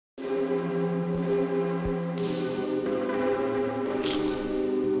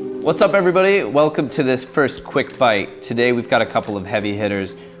What's up everybody? Welcome to this first quick bite. Today we've got a couple of heavy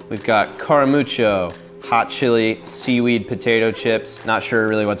hitters. We've got Caramucho, hot chili, seaweed potato chips. Not sure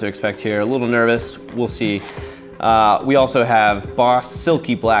really what to expect here. A little nervous, we'll see. We also have Boss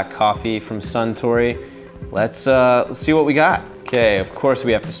Silky Black coffee from Suntory. Let's see what we got. Okay, of course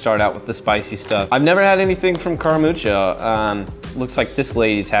we have to start out with the spicy stuff. I've never had anything from Caramucho. Looks like this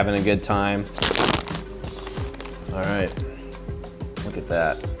lady's having a good time. All right, look at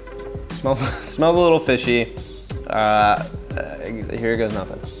that. Smells a little fishy. Here goes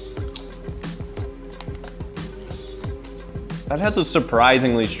nothing. That has a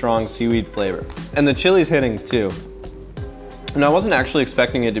surprisingly strong seaweed flavor. And the chili's hitting too. And I wasn't actually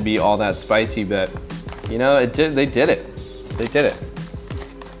expecting it to be all that spicy, but you know, they did it. They did it.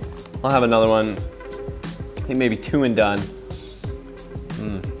 I'll have another one. I think maybe 2 and done.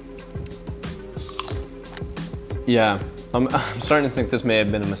 Yeah, I'm starting to think this may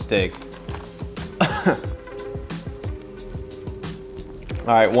have been a mistake.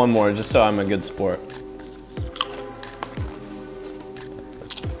 All right, one more, just so I'm a good sport.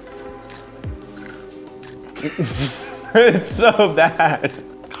 It's so bad.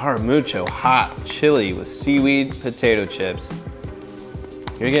 Caramucho hot chili with seaweed potato chips.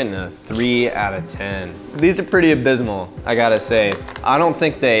 You're getting a 3 out of 10. These are pretty abysmal, I gotta say. I don't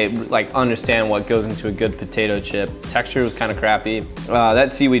think they understand what goes into a good potato chip. Texture was kind of crappy.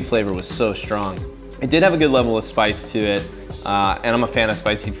 That seaweed flavor was so strong. It did have a good level of spice to it, and I'm a fan of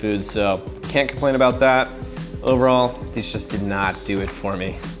spicy food, so can't complain about that. Overall, these just did not do it for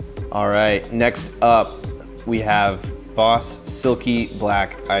me. All right, next up, we have Boss Silky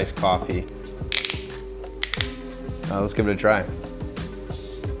Black iced coffee. Let's give it a try.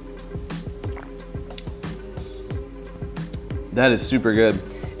 That is super good.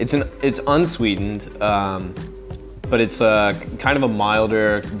 It's unsweetened, but it's kind of a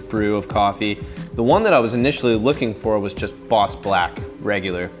milder brew of coffee. The one that I was initially looking for was just Boss Black,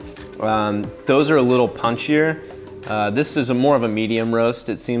 regular. Those are a little punchier. This is more of a medium roast,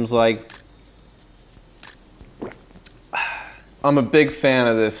 it seems like. I'm a big fan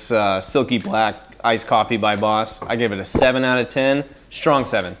of this Silky Black iced coffee by Boss. I gave it a 7 out of 10. Strong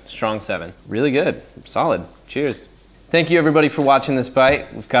 7, strong 7. Really good, solid. Cheers. Thank you everybody for watching this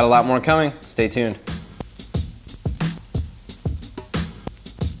bite. We've got a lot more coming. Stay tuned.